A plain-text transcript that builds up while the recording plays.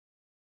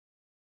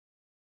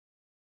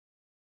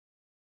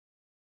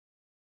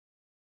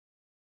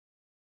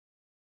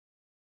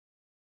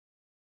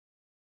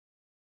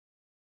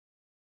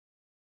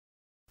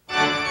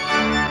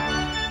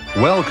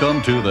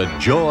Welcome to the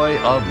Joy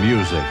of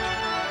Music,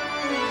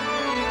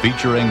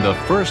 featuring the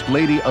First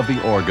Lady of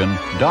the Organ,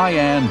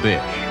 Diane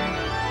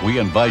Bish. We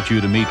invite you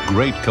to meet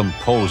great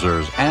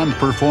composers and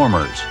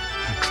performers.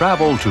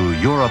 Travel to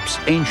Europe's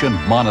ancient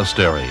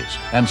monasteries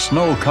and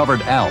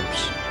snow-covered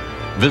Alps.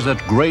 Visit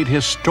great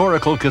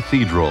historical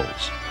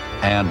cathedrals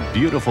and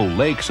beautiful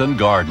lakes and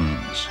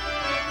gardens.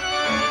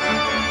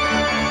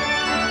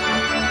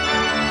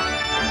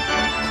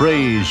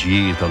 Praise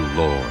ye the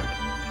Lord.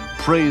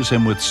 Praise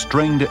him with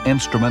stringed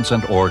instruments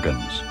and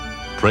organs.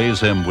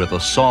 Praise him with a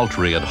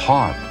psaltery and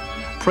harp.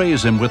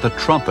 Praise him with a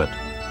trumpet.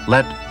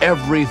 Let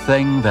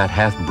everything that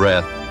hath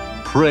breath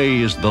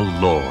praise the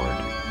Lord.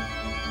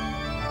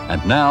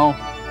 And now,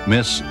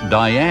 Miss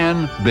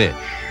Diane Bish.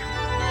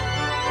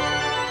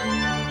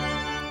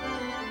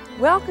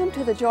 Welcome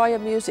to the Joy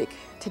of Music.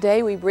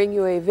 Today we bring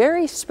you a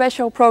very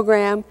special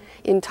program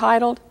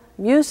entitled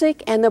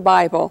Music and the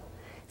Bible,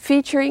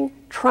 featuring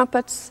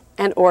trumpets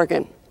and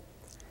organ.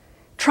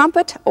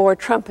 Trumpet or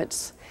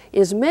trumpets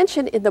is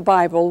mentioned in the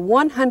Bible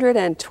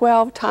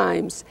 112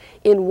 times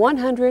in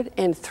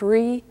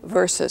 103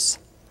 verses.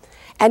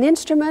 An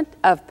instrument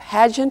of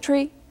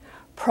pageantry,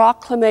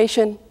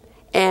 proclamation,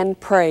 and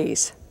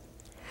praise.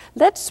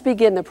 Let's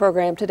begin the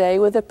program today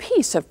with a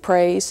piece of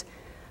praise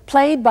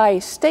played by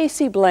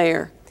Stacy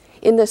Blair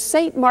in the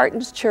St.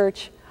 Martin's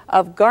Church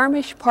of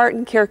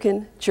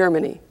Garmisch-Partenkirchen,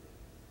 Germany.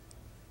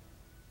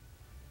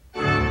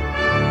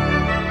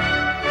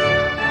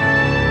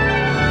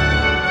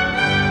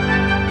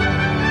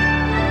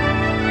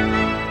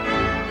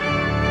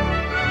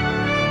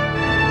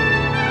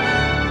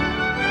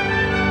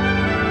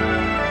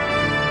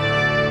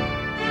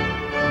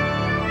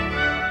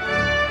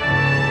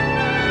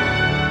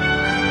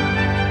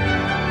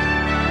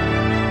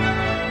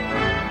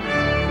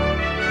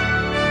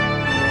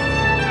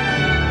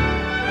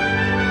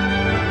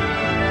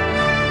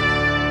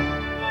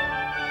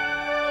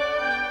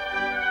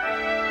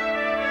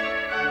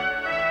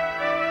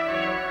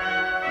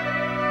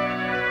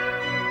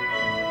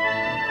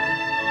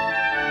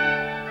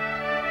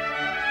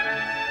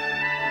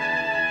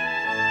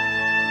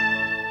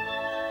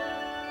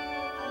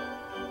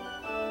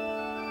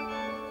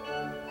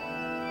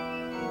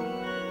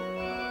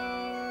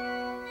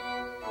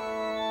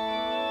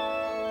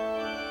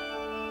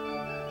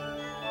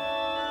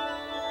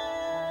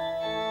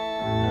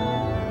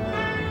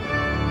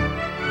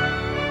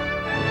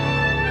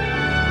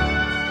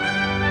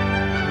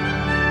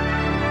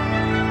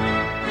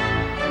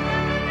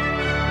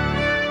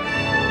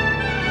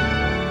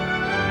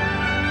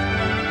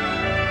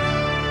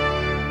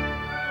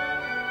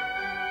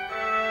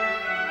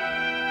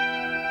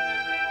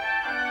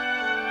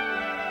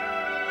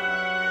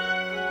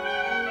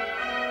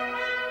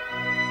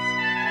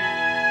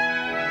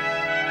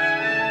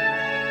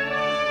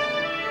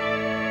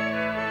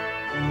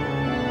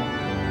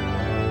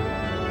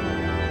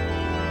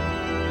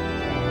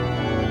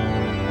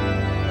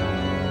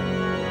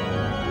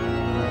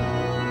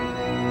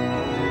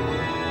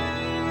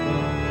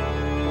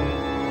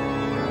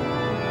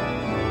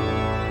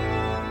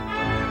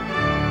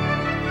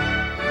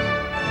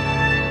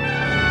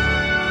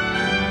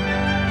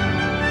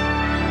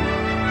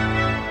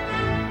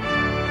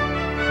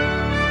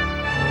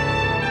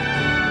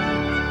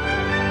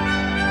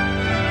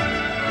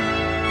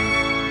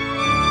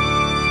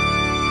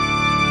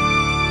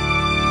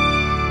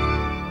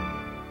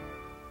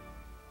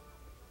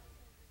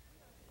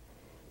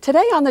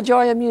 Today on The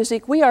Joy of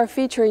Music, we are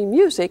featuring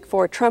music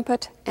for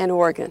trumpet and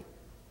organ.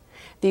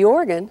 The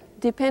organ,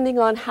 depending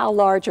on how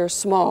large or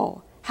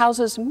small,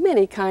 houses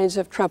many kinds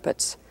of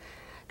trumpets.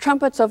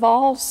 Trumpets of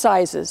all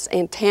sizes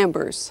and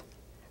timbres,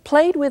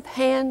 played with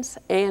hands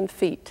and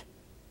feet.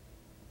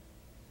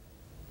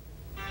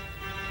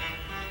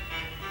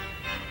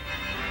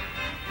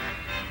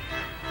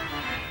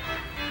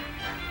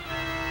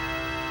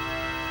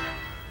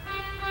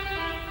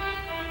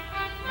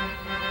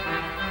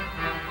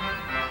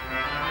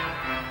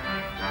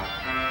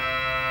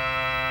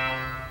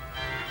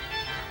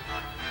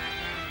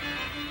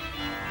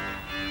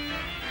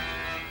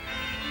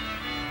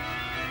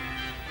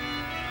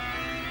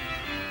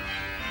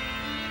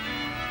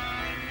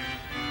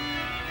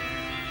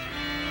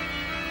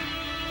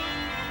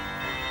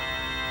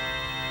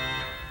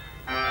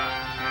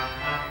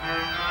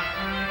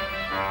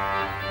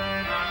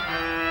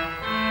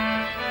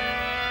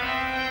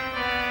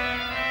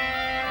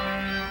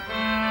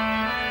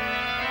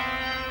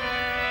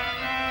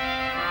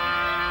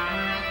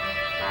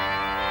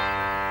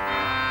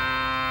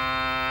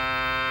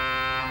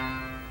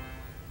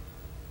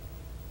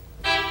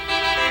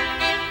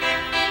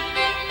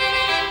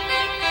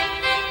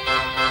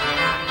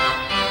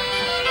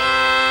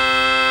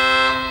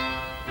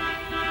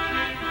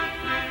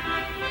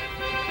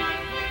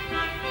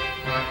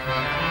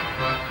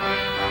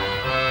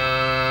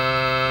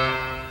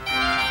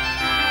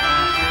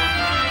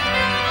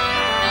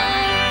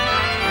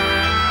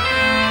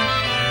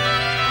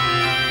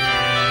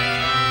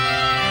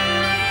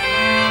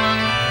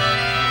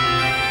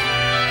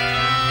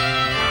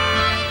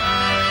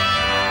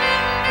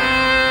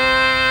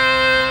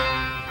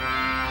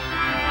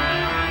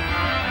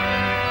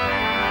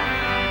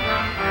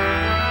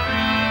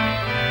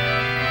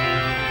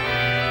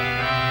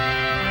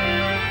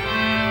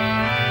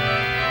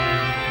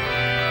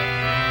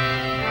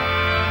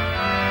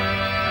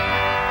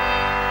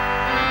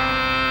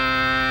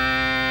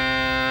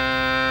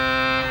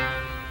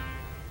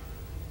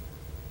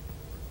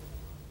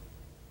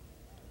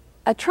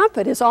 A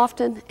trumpet is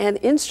often an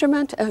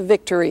instrument of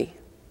victory.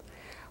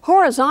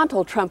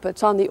 Horizontal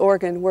trumpets on the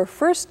organ were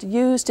first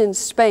used in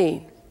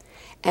Spain,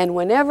 and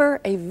whenever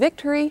a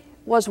victory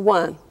was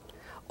won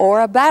or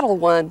a battle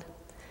won,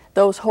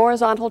 those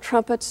horizontal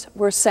trumpets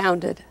were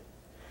sounded.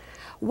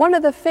 One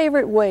of the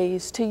favorite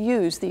ways to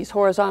use these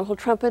horizontal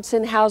trumpets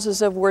in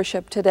houses of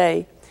worship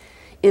today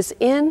is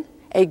in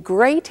a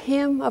great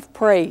hymn of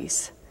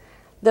praise.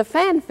 The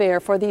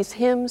fanfare for these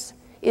hymns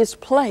is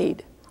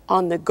played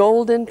on the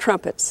golden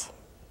trumpets.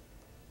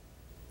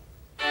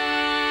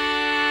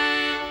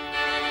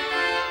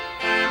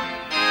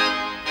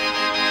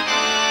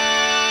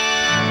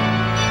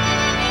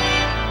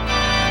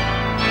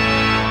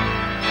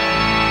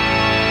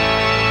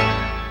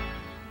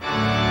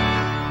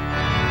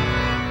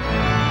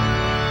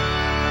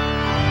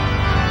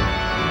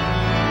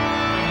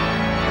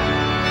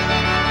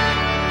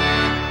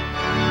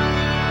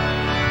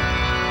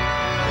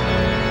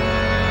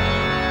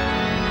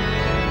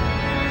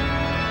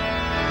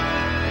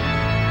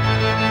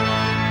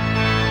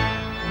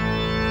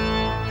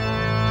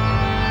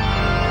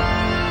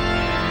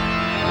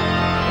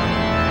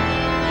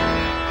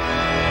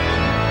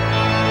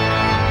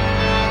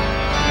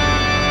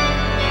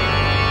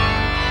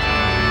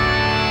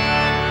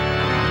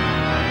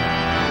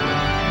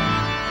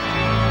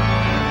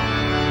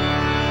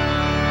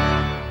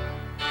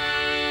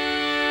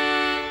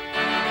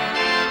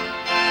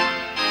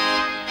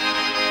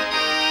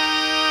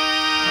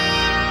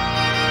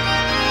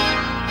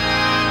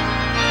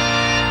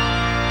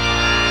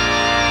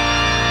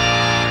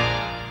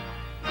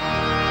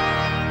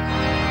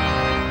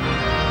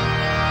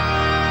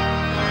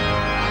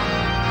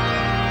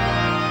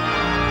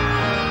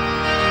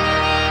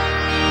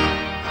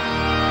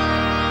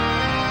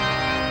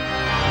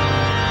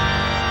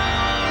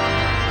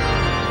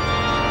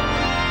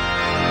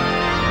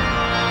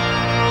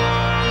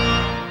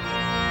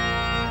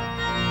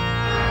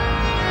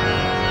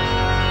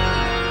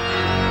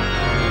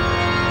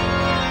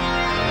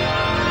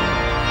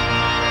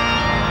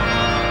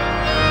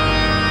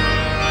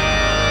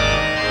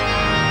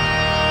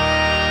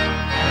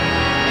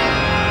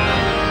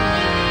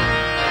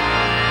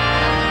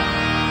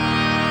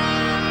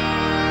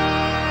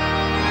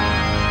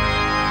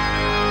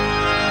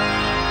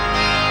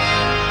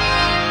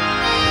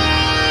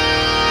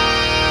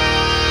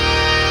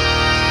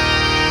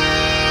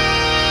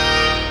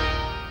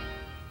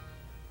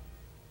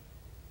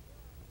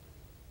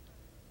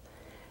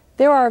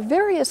 There are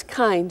various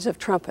kinds of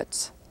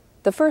trumpets,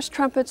 the first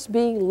trumpets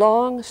being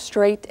long,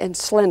 straight, and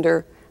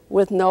slender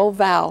with no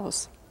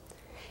valves.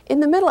 In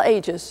the Middle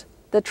Ages,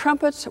 the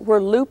trumpets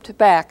were looped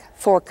back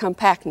for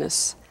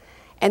compactness,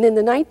 and in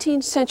the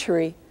 19th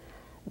century,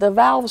 the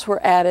valves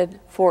were added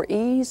for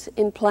ease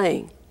in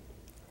playing.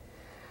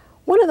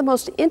 One of the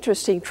most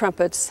interesting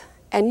trumpets,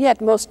 and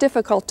yet most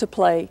difficult to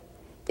play,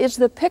 is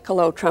the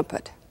piccolo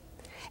trumpet,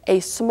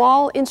 a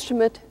small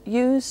instrument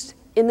used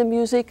in the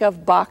music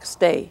of Bach's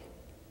day.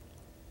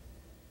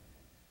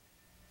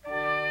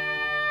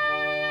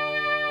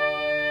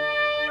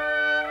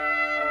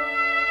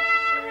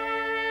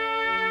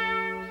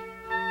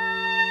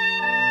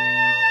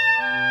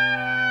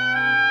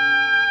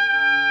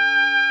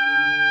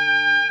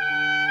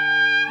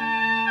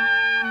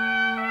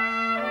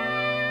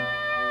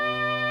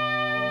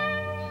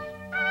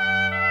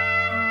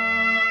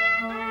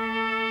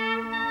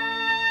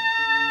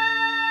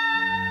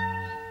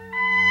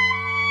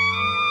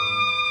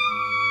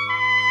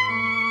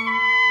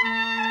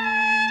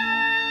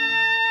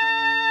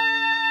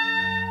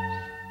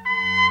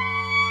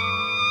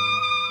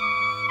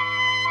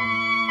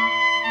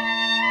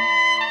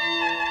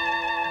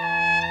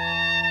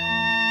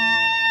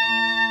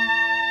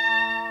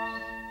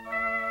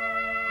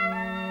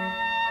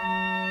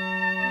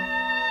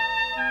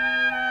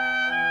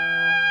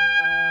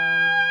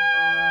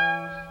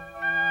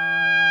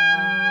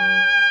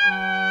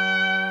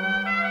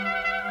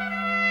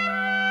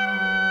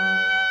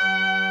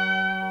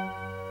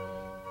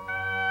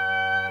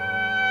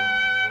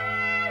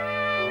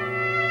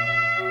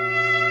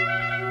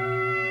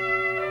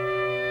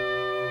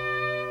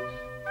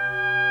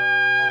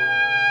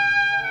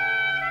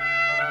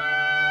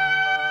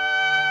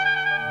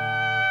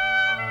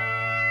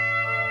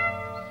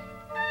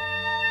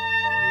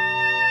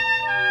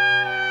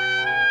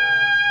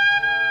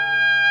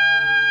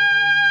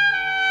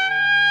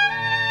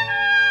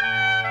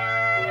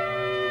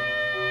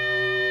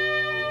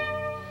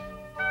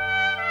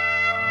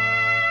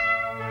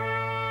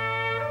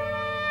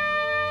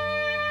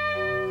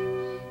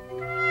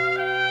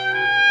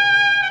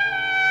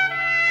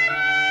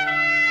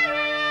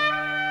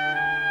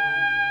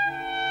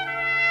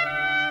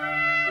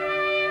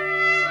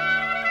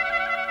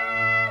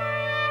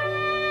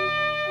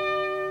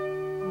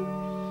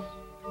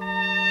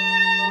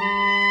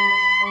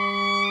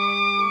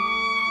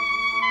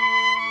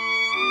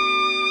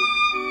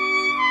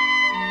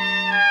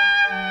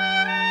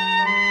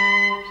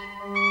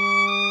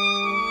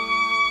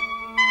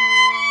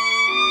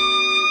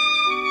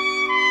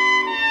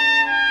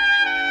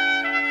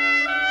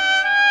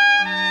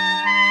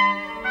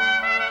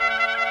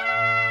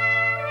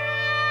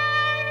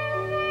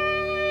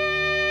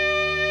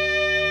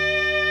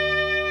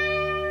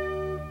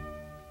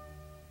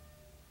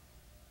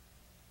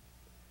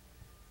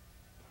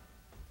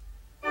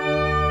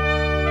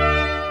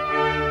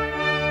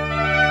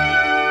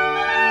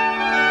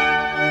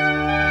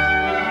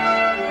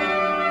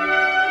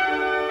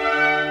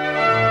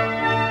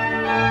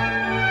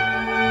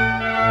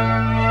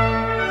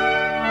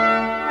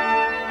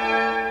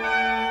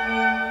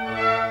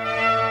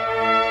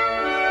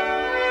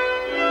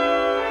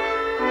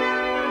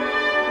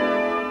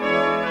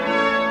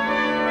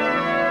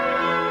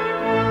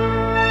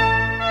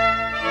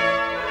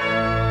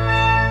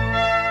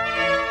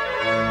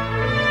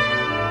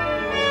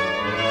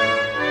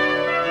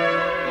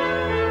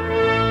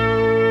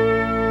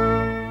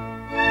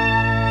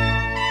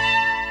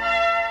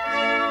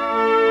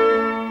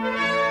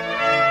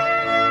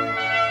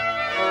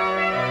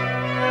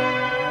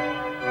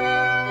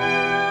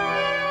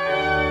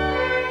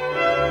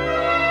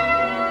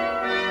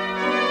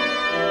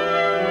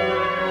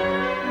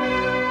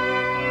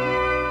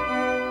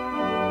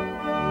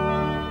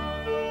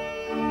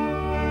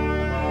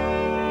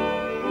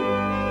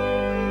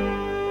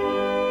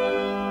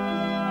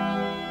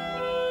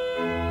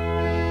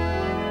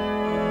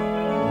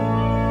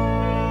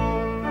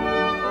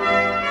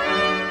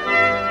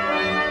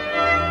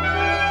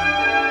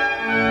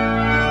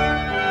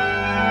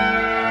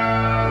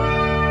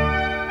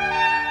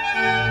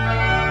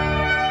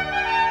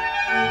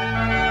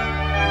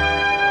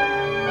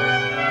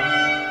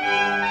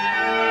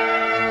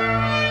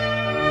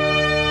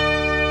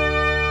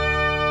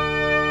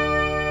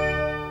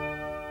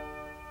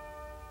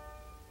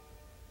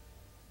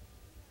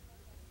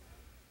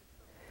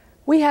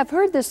 We have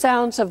heard the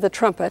sounds of the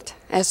trumpet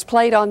as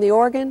played on the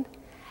organ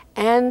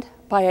and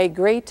by a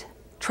great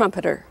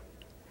trumpeter.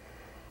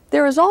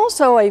 There is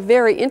also a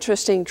very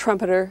interesting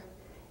trumpeter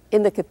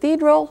in the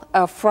Cathedral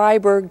of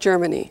Freiburg,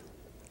 Germany.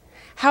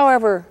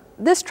 However,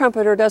 this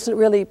trumpeter doesn't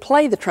really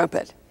play the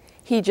trumpet,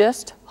 he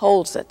just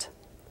holds it.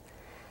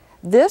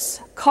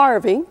 This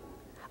carving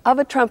of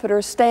a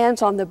trumpeter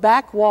stands on the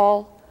back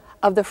wall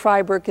of the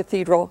Freiburg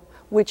Cathedral,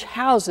 which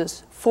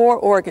houses 4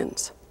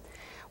 organs.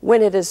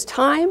 When it is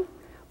time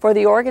for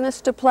the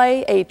organist to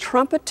play a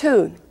trumpet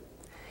tune,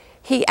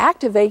 he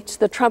activates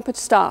the trumpet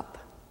stop,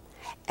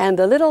 and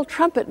the little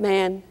trumpet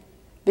man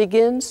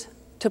begins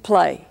to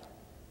play.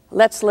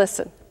 Let's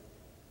listen.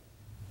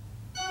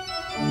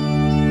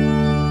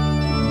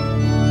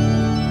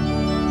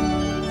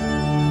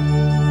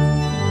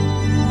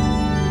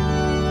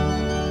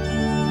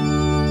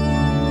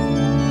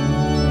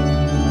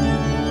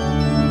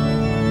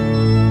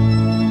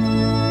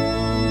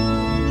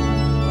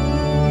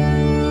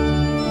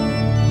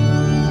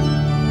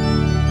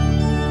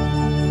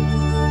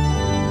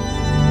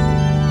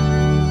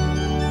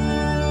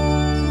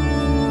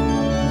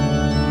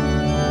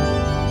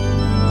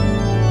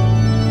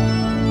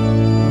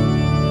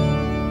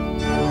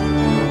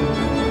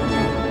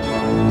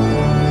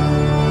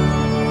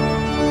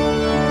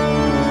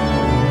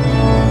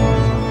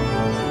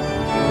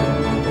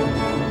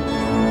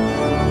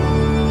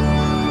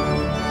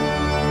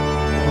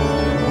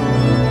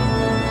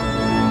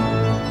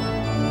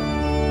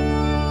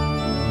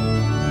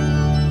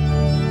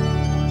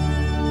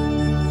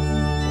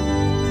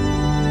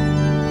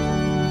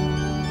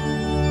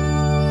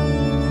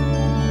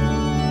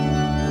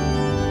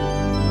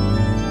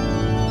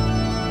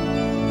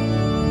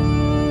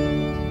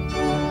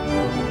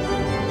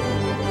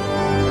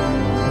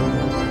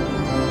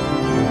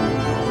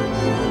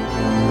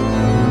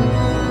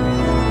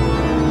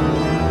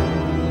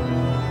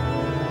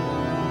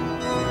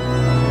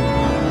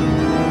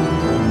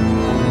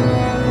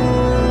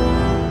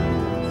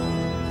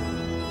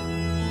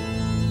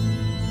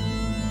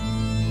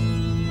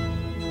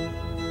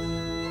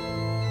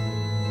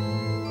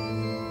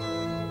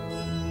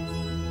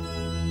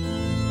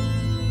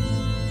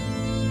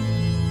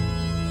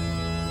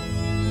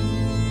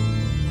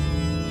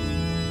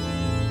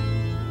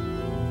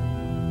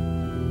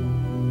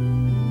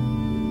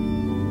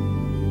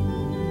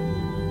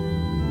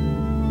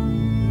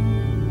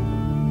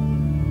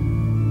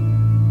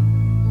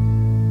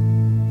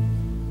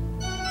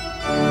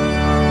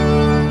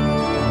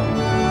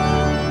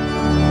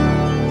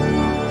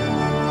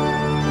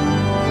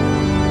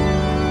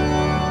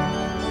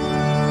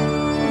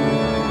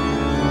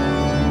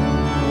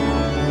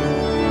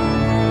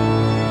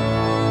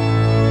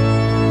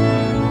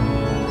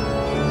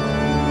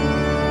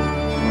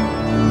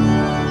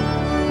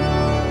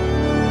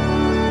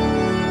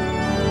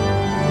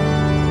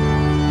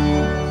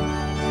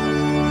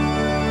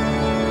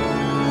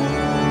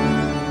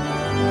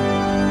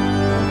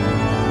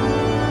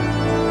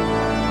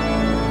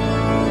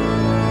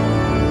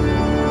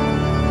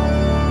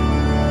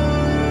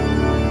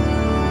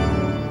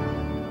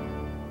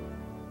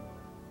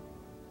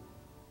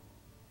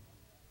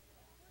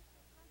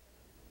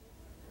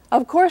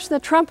 Of course, the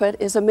trumpet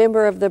is a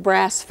member of the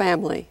brass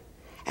family.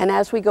 And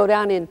as we go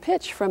down in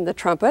pitch from the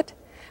trumpet,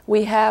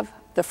 we have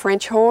the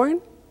French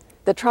horn,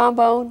 the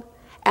trombone,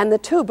 and the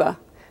tuba,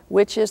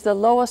 which is the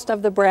lowest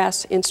of the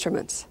brass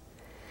instruments.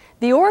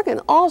 The organ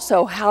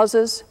also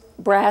houses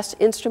brass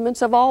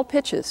instruments of all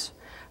pitches,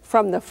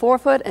 from the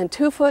 4-foot and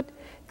 2-foot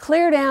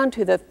clear down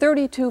to the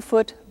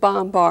 32-foot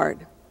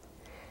bombard.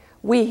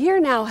 We hear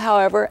now,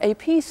 however, a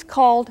piece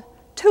called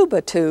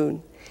Tuba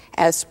Tune,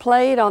 as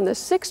played on the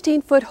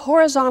 16-foot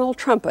horizontal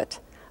trumpet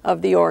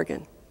of the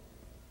organ.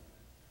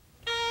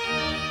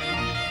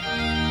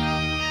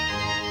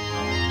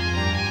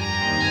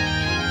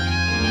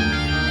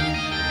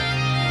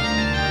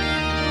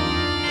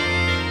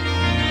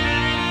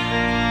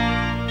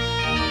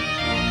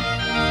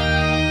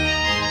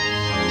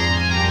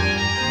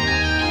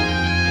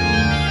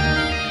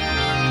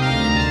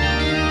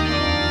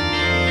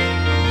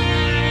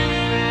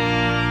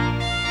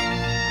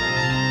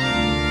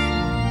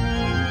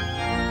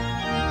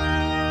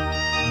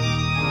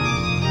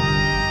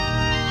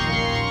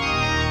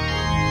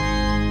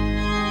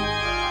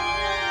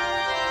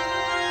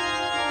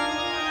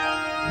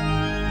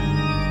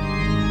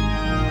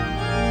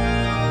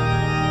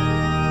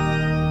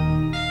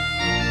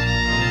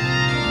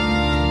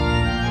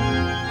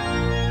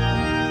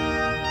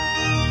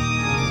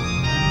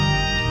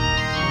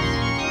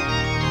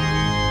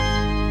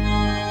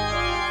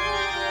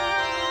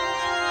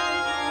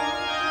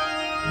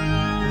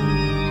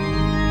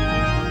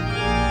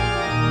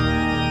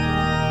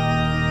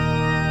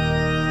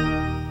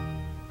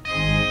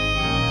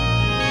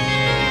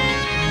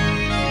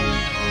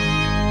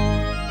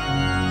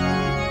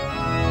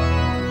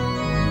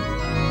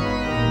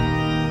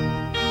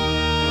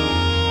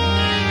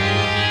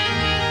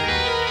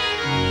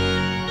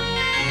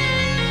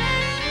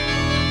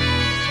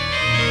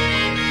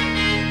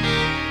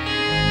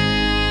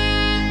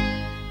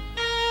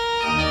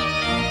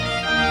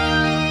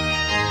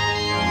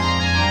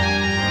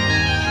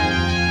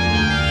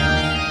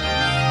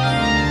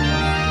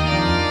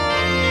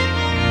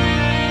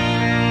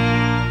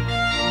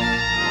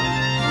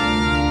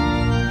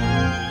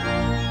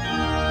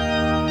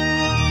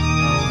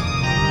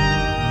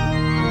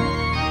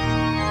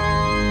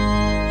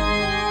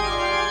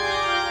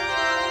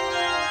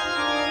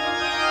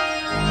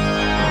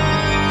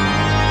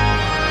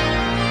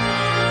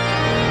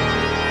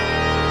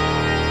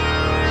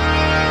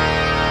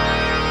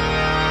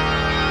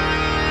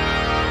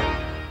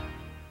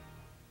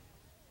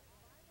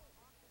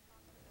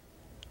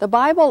 The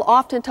Bible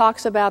often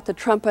talks about the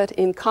trumpet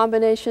in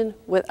combination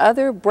with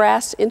other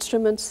brass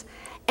instruments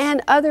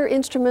and other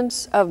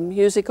instruments of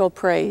musical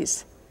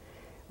praise.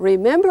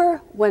 Remember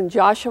when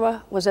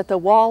Joshua was at the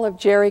wall of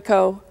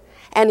Jericho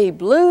and he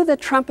blew the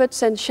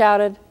trumpets and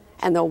shouted,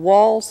 and the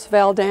walls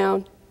fell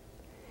down?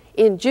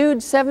 In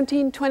Jude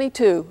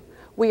 17:22,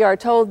 we are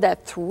told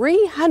that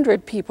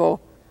 300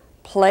 people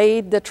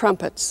played the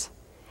trumpets.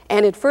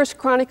 And in 1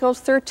 Chronicles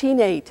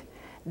 13:8,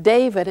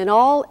 David and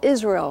all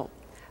Israel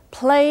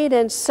played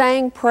and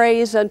sang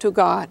praise unto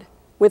God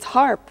with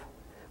harp,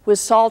 with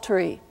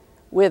psaltery,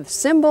 with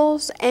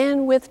cymbals,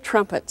 and with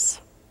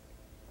trumpets.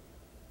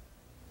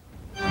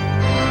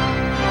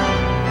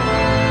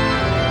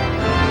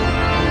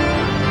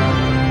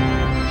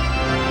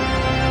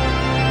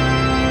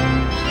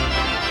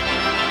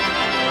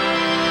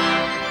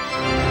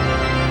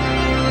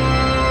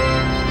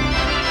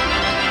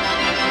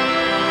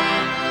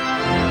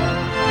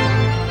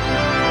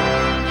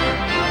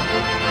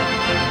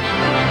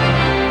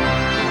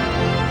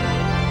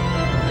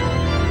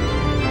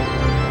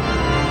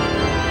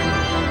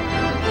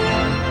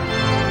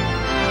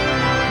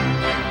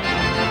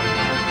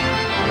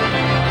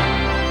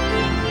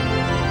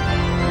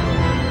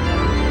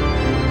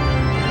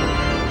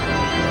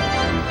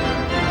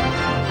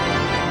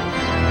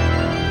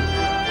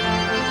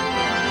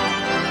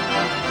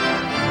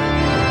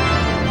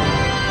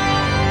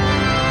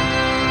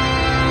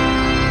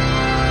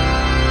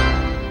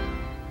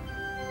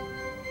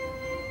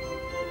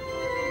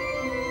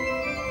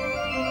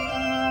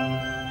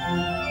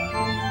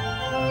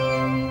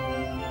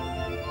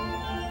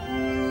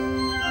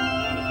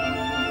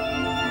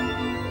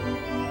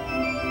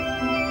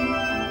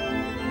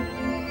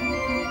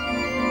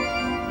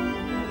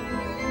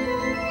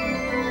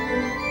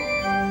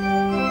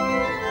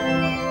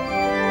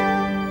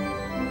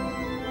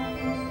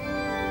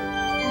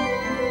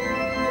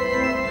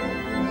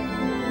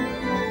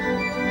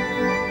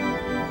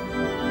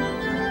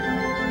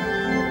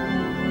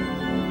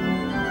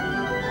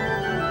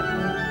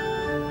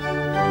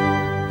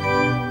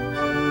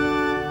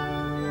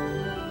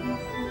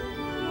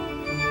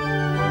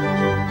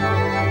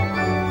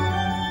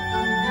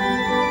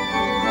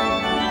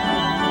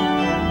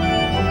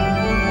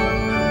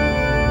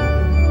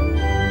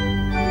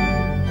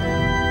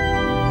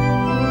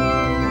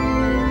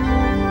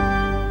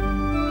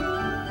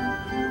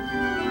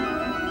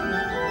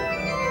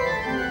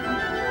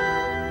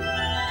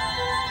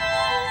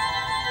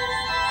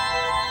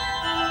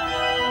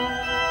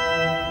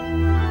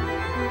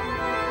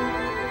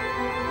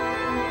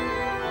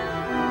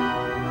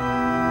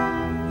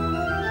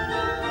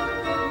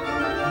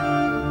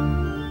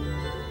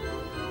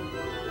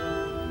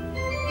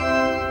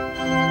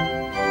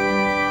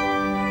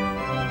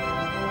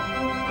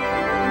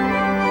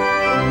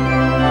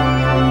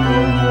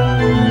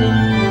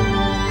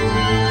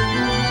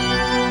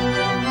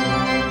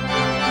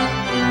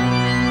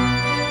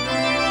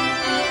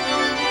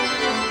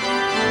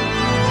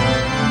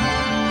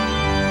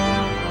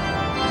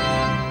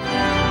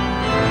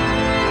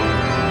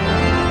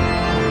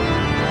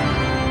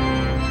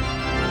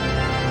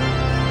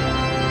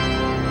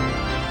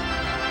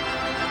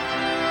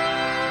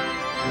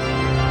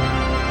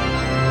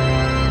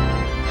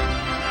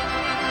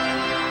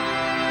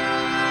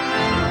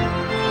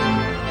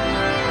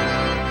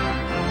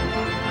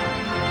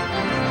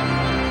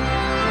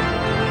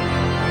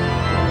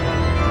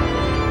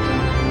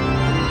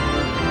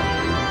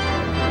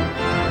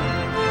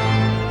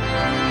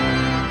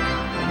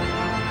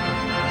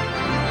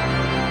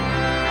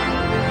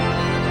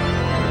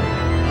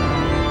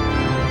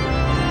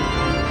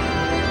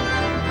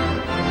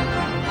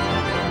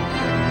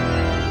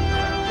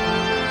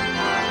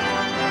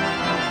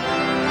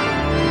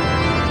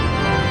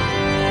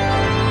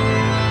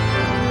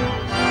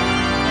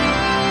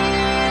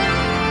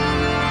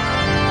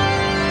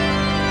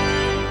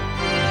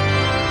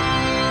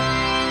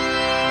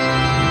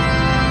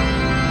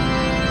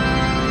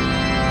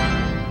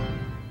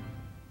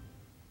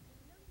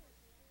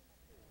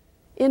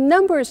 In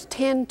Numbers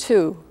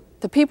 10:2,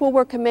 the people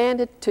were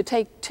commanded to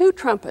take 2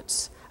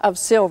 trumpets of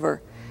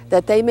silver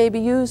that they may be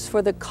used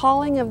for the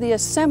calling of the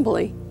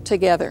assembly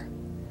together,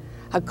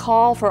 a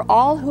call for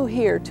all who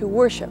hear to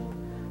worship,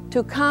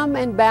 to come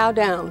and bow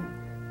down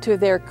to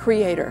their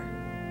Creator.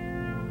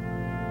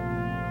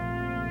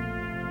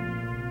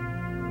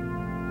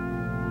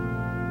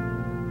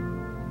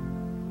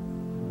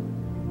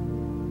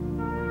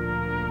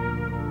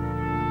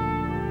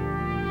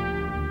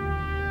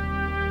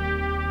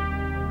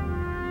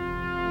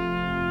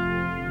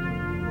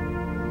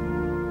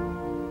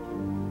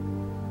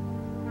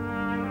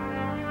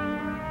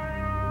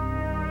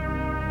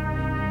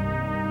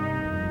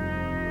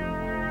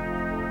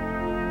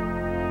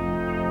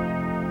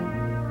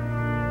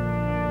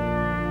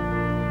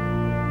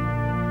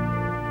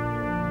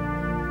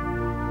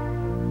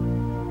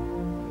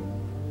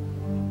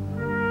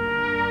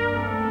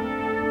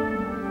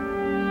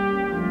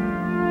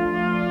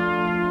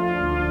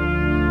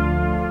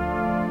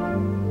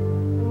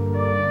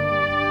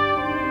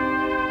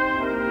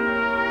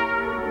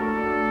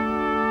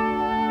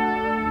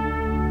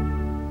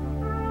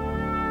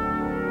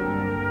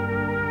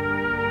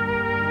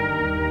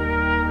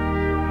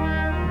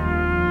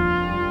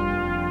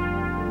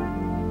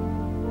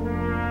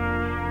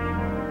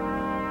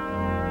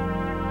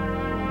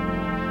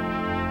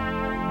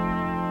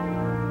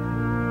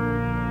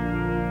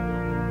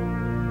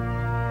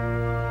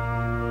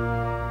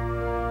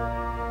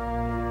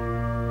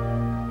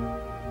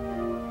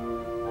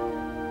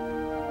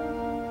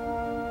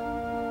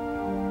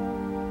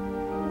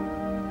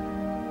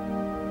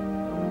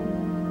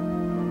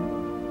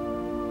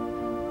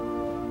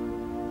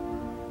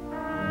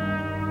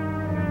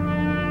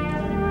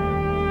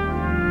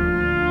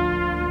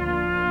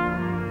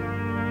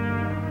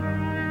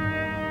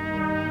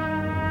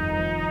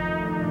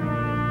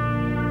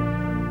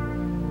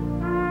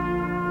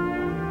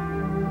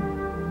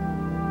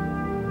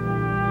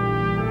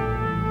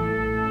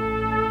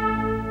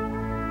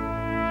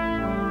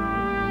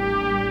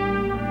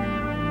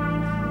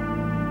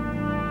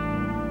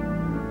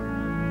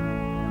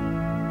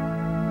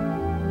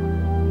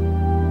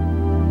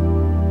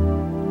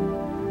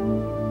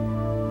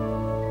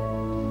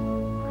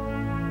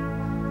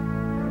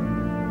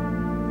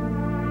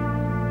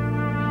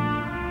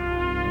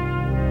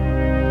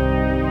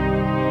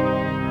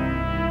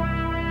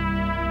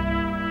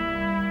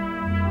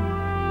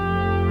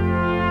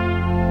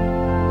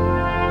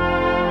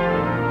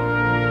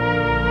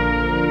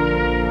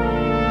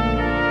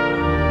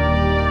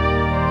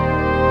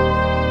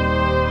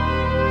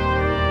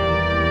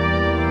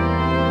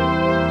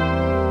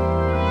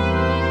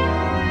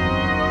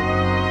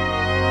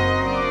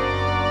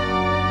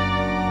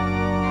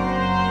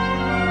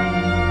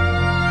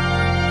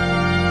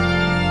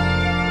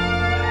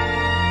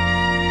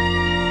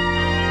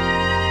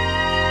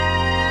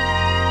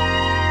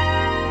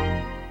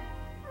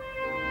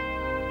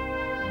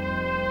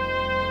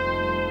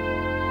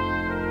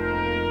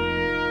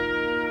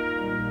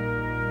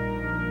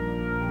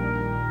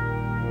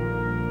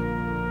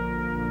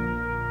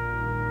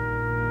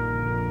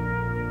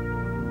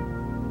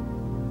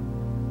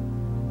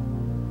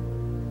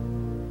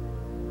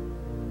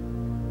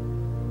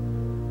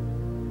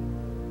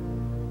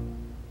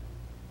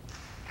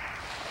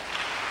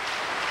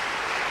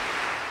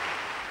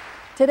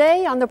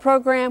 Today on the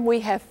program we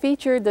have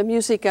featured the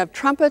music of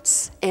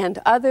trumpets and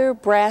other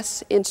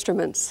brass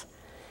instruments,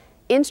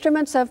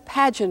 instruments of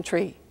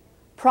pageantry,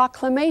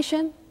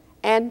 proclamation,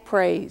 and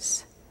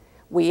praise.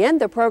 We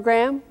end the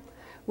program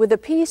with a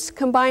piece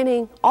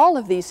combining all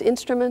of these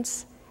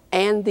instruments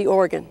and the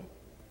organ.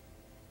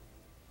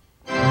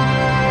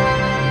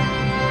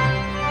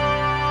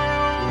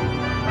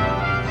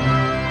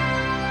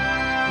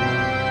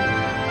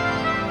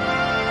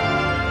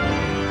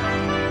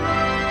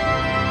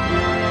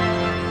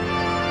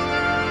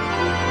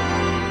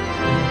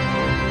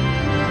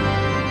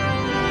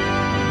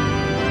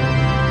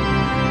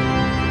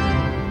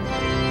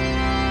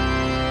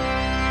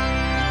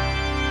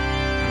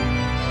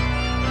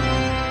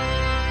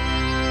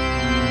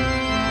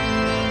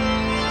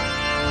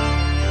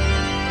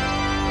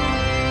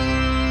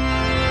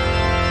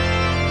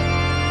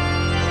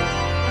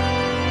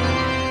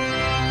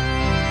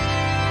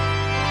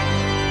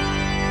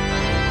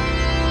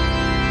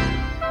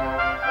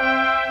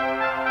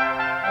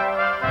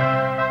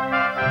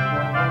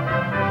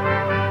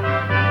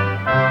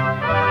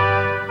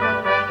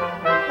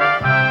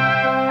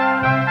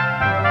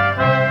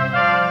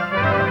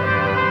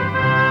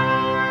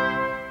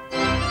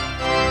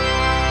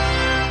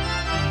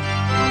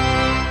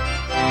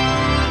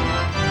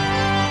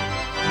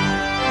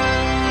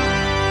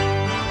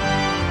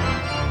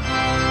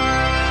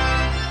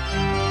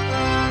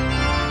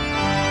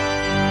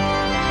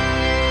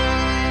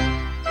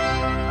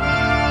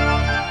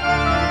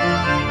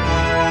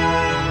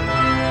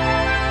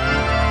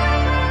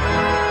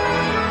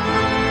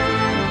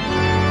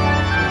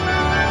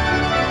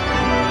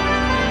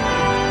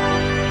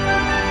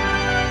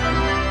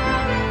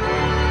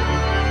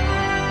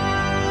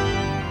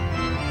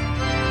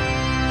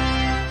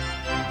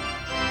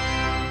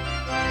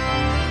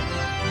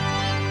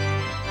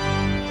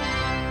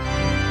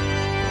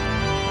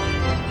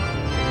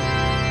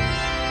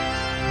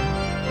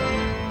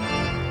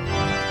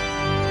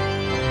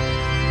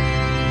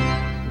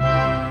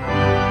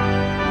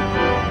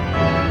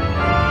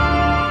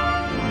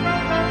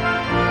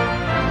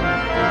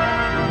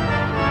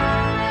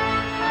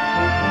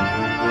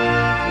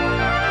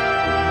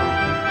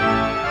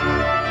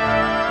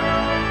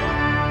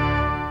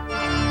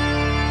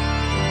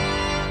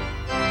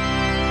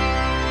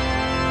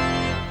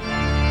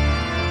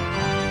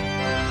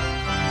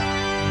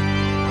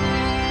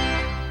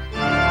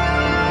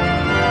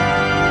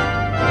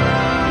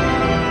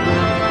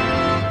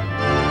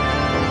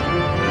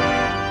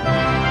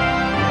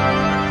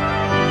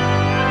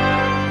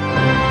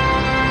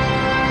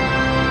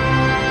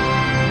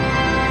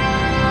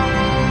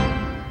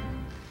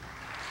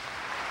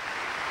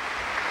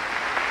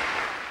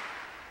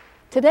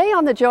 Today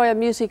on The Joy of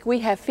Music, we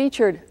have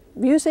featured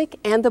music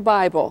and the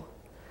Bible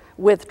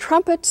with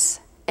trumpets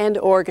and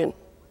organ.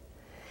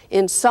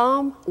 In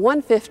Psalm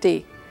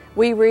 150,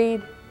 we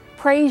read,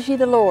 "Praise ye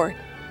the Lord.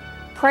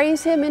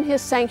 Praise him in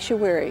his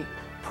sanctuary.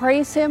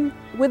 Praise him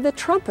with the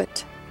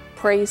trumpet.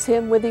 Praise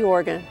him with the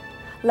organ.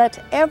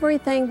 Let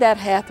everything that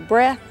hath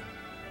breath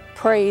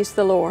praise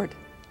the Lord."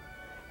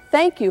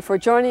 Thank you for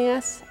joining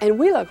us, and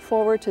we look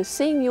forward to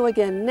seeing you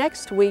again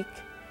next week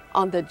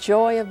on The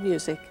Joy of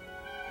Music.